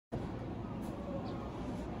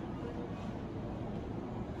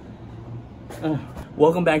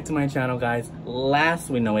Welcome back to my channel, guys.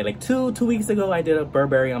 Two weeks ago I did a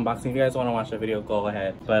Burberry unboxing. If you guys want to watch the video, go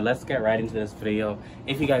ahead, but let's get right into this video.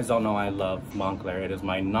 If you guys don't know, I love Moncler. It is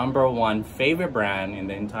my #1 favorite brand in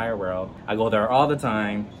the entire world. I go there all the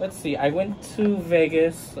time. Let's see, I went to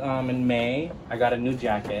Vegas in May. I got a new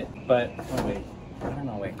jacket, but oh wait, I don't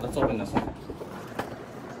know, wait, let's open this one.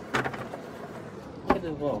 Look at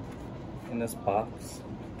this, whoa, in this box.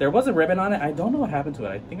 There was a ribbon on it. I don't know what happened to it.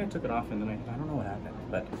 I think I took it off and then I don't know what happened.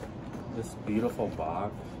 But this beautiful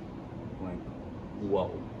box, like, whoa.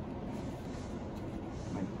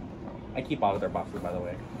 Like, I keep all of their boxes, by the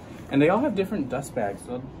way. And they all have different dust bags,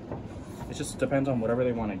 so it just depends on whatever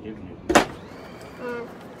they want to give you.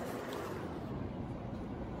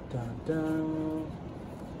 Dun, dun.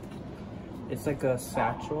 It's like a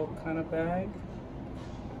satchel kind of bag.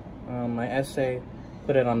 My essay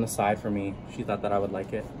put it on the side for me. She thought that I would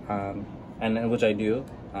like it, and which I do.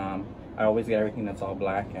 I always get everything that's all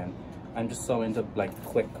black, and I'm just so into like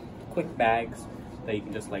quick bags that you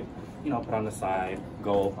can just, like, you know, put on the side,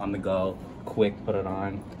 go on the go, quick, put it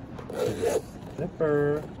on.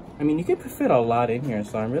 Zipper. I mean, you could fit a lot in here,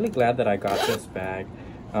 so I'm really glad that I got this bag.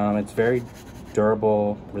 It's very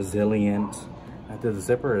durable, resilient. The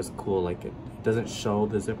zipper is cool. Like, it doesn't show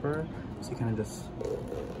the zipper, so you kind of just.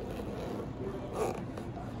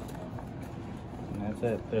 That's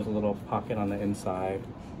it. There's a little pocket on the inside,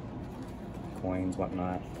 coins,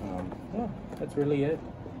 whatnot. Yeah, that's really it.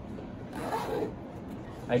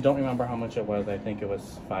 I don't remember how much it was. I think it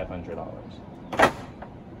was $500.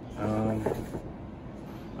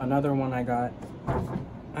 Another one I got.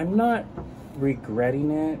 I'm not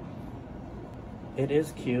regretting it. It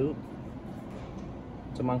is cute.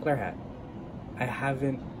 It's a Moncler hat. I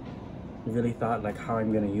haven't really thought like how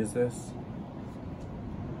I'm gonna use this.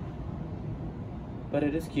 But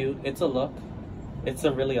it is cute. It's a look. It's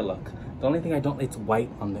really a look. The only thing it's white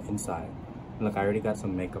on the inside. Look, I already got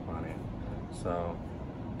some makeup on it. So,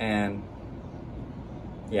 and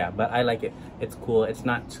yeah, but I like it. It's cool. It's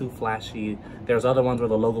not too flashy. There's other ones where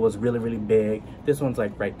the logo was really, really big. This one's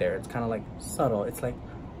like right there. It's kind of like subtle. It's like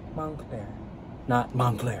Moncler, not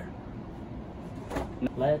Moncler.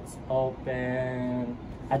 Let's open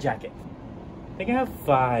a jacket. I think I have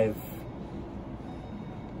five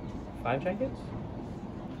jackets?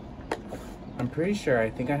 I'm pretty sure. I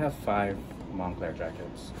think I have 5 Moncler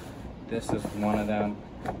jackets. This is one of them.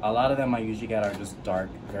 A lot of them I usually get are just dark,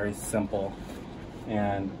 very simple.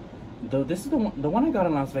 And though this is the one I got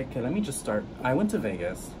in Las Vegas. Okay, let me just start. I went to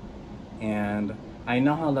Vegas, and I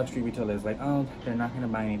know how luxury retail is. Like, oh, they're not gonna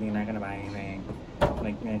buy anything, not gonna buy anything.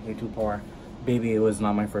 Like, they're too poor. Baby, it was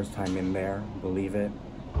not my first time in there, believe it.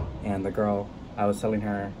 And the girl, I was telling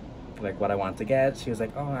her like what I wanted to get. She was like,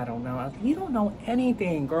 oh, I don't know. I was like, you don't know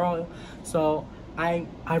anything, girl. So I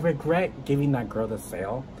regret giving that girl the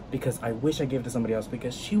sale, because I wish I gave it to somebody else,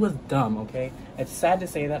 because she was dumb, okay? It's sad to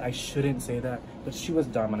say that. I shouldn't say that, but she was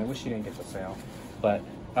dumb, and I wish she didn't get the sale. But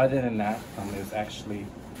other than that, it was actually,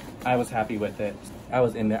 I was happy with it. I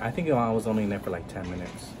was in there. I think I was only in there for like 10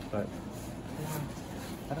 minutes, but yeah,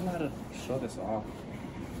 I don't know how to show this off.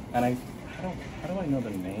 And how do I know the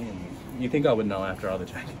name? You think I would know after all the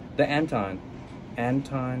jackets. The Anton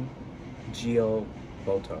Gio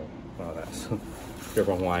Boto. Well, that's, if you're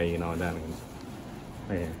from Hawaii, you know what that means.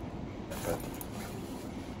 Right here. But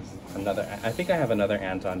another, I think I have another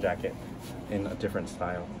Anton jacket in a different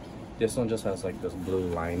style. This one just has like this blue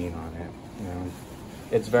lining on it. You know,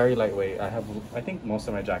 it's very lightweight. I think most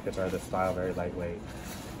of my jackets are this style, very lightweight.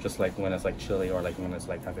 Just like when it's like chilly, or like when it's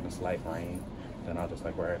like having a slight rain, then I'll just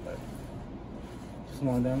like wear it. But just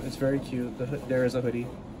one of them. It's very cute. There is a hoodie,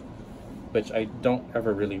 which I don't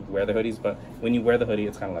ever really wear the hoodies, but when you wear the hoodie,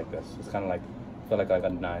 it's kind of like this. It's kind of like, feel like a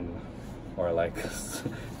nun, or like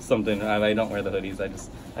something. I don't wear the hoodies.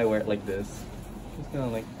 I wear it like this. It's kind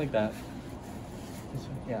of like that.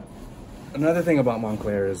 Yeah. Another thing about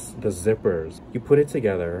Moncler is the zippers. You put it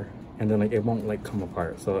together, and then like it won't like come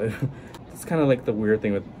apart. So it's kind of like the weird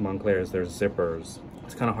thing with Moncler is there's zippers.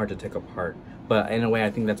 It's kind of hard to take apart. But in a way,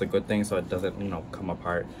 I think that's a good thing, so it doesn't, you know, come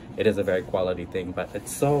apart. It is a very quality thing, but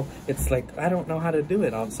it's like, I don't know how to do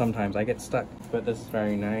it sometimes. I get stuck. But this is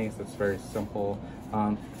very nice. It's very simple.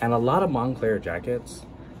 And a lot of Moncler jackets,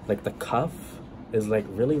 like the cuff is like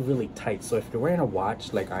really, really tight. So if you're wearing a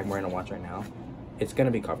watch, like I'm wearing a watch right now, it's gonna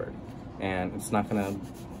be covered. And it's not gonna,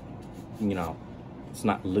 you know, it's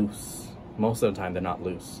not loose. Most of the time, they're not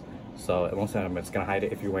loose. So most of the time, it's gonna hide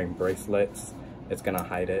it. If you're wearing bracelets, it's gonna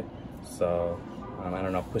hide it. So I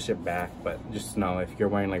don't know, push it back, but just know if you're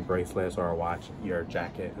wearing like bracelets or a watch, your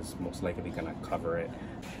jacket is most likely gonna cover it.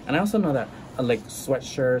 And I also know that like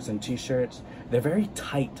sweatshirts and t-shirts, they're very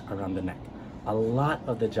tight around the neck. a lot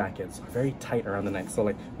of the jackets are very tight around the neck. So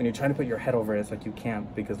like when you're trying to put your head over it, it's like you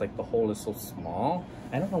can't because like the hole is so small.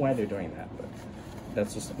 I don't know why they're doing that, but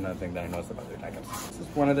that's just another thing that I noticed about their jackets. This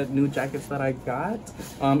is one of the new jackets that I got.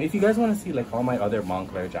 If you guys want to see like all my other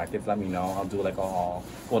Moncler jackets, let me know. I'll do like a haul.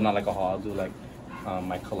 Well, not like a haul. I'll do like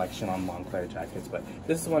my collection on Moncler jackets. But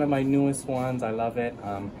this is one of my newest ones. I love it.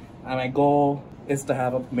 And my goal is to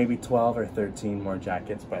have maybe 12 or 13 more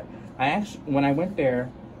jackets. But when I went there,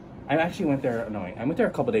 I went there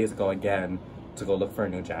a couple days ago again to go look for a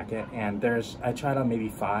new jacket. And I tried on maybe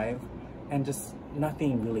 5 and just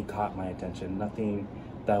nothing really caught my attention. Nothing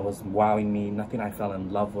that was wowing me, nothing I fell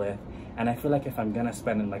in love with. And I feel like if I'm gonna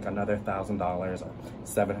spend like another $1,000 or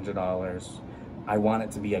 $700, I want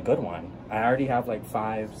it to be a good one. I already have like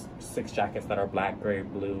 5, 6 jackets that are black, gray,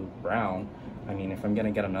 blue, brown. I mean, if I'm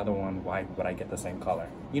gonna get another one, why would I get the same color?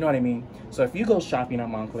 You know what I mean? So if you go shopping at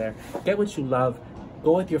Moncler, get what you love.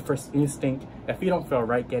 Go with your first instinct. If you don't feel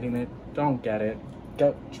right getting it, don't get it.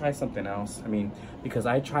 Try something else. I mean, because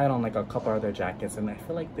I tried on like a couple other jackets and I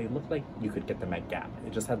feel like they look like you could get them at Gap.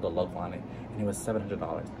 It just had the logo on it and it was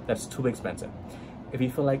 $700. That's too expensive. If you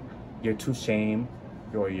feel like you're too ashamed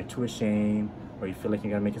or you feel like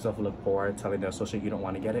you're gonna make yourself look poor telling the associate you don't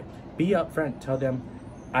want to get it, be upfront. Tell them,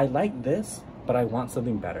 I like this, but I want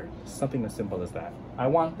something better. Something as simple as that. I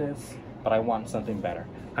want this, but I want something better.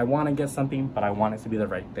 I want to get something, but I want it to be the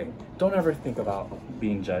right thing. Don't ever think about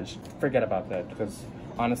being judged. Forget about that, because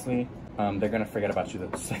honestly, they're gonna forget about you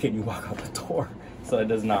the second you walk out the door. So it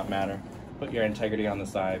does not matter. Put your integrity on the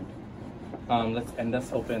side.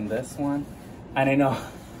 Let's open this one. And I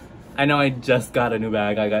know I just got a new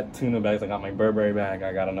bag. I got 2 new bags. I got my Burberry bag.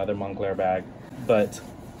 I got another Moncler bag. But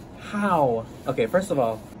how? Okay, first of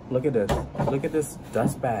all, look at this. Look at this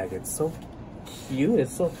dust bag. It's so cute.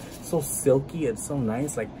 It's so silky. It's so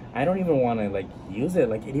nice. Like, I don't even want to like use it.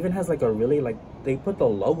 Like, it even has like a really like, they put the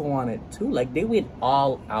logo on it too. Like, they went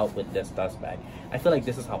all out with this dust bag. I feel like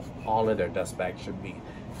this is how all of their dust bags should be.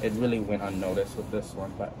 It really went unnoticed with this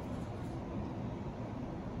one, but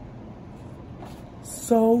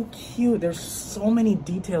so cute. There's so many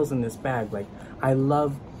details in this bag. Like, I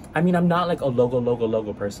mean, I'm not like a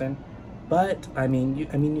logo person, but I mean, you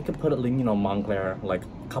can put it, you know, Moncler like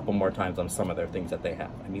a couple more times on some of their things that they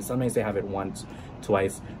have. I mean, sometimes they have it once,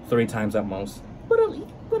 twice, 3 times at most. Put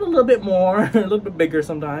a little bit more, a little bit bigger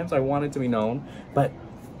sometimes. I want it to be known, but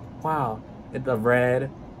wow, the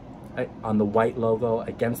red on the white logo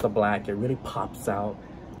against the black, it really pops out.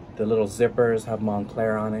 The little zippers have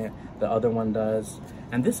Moncler on it. The other one does,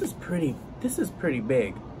 and this is pretty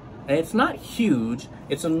big. And it's not huge.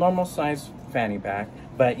 It's a normal size fanny pack,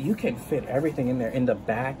 but you can fit everything in there in the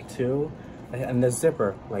back too. And the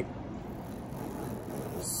zipper, like,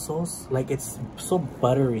 it's so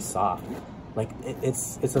buttery soft. Like,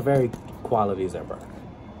 it's a very quality zipper.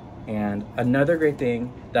 And another great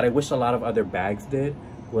thing that I wish a lot of other bags did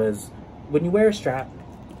was when you wear a strap,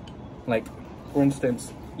 like for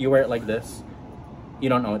instance, you wear it like this, you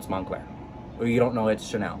don't know it's Moncler, or you don't know it's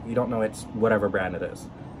Chanel, you don't know it's whatever brand it is.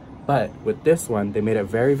 But with this one, they made it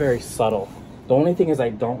very, very subtle. The only thing is I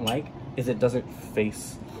don't like is it doesn't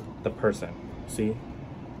face the person. See? It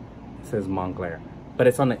says Moncler, but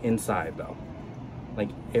it's on the inside though. Like,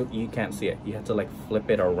 you can't see it. You have to like flip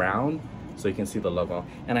it around so you can see the logo.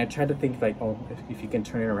 And I tried to think like, oh, if you can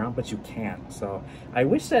turn it around, but you can't. So I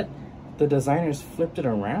wish that the designers flipped it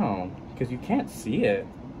around, because you can't see it.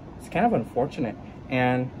 It's kind of unfortunate.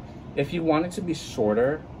 And if you want it to be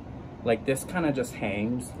shorter, like this kind of just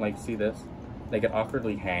hangs, like, see this? Like, it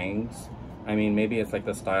awkwardly hangs. I mean, maybe it's like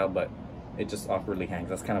the style, but it just awkwardly hangs.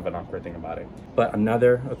 That's kind of an awkward thing about it. But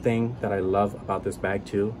another thing that I love about this bag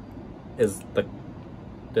too is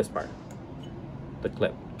this part, the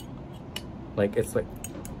clip. Like, it's like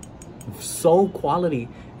so quality,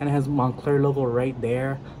 and it has Moncler logo right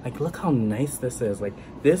there. Like, look how nice this is. Like,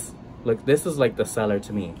 this is like the seller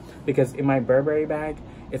to me, because in my Burberry bag,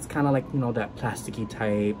 it's kind of like, you know, that plasticky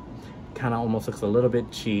type, kind of almost looks a little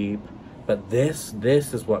bit cheap, but this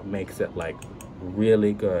is what makes it like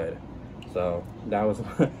really good. So that was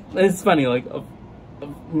it's funny, like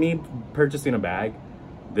me purchasing a bag,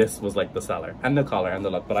 this was like the seller, and the color and the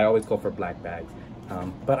look, but I always go for black bags.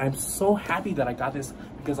 But I'm so happy that I got this,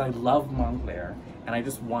 because I love Moncler and I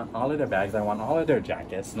just want all of their bags. I want all of their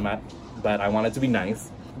jackets, no matter, but I want it to be nice.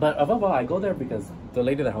 But above all, I go there because the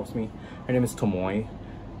lady that helps me, her name is Tomoy.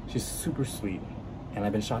 She's super sweet, and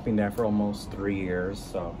I've been shopping there for almost 3 years.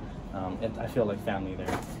 So I feel like family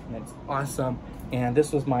there, and it's awesome. And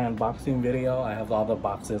this was my unboxing video. I have all the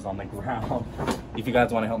boxes on the ground. If you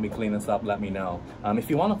guys want to help me clean this up, let me know. If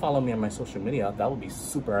you want to follow me on my social media, that would be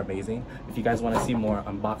super amazing. If you guys want to see more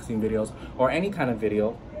unboxing videos or any kind of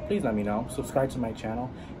video, please let me know. Subscribe to my channel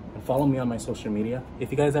and follow me on my social media.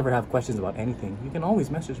 If you guys ever have questions about anything, you can always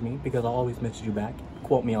message me, because I'll always message you back.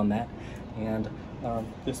 Quote me on that. And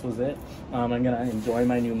this was it. I'm gonna enjoy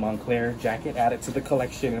my new Moncler jacket, add it to the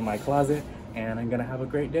collection in my closet, and I'm gonna have a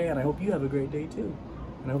great day, and I hope you have a great day too.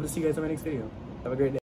 And I hope to see you guys in my next video. Have a great day.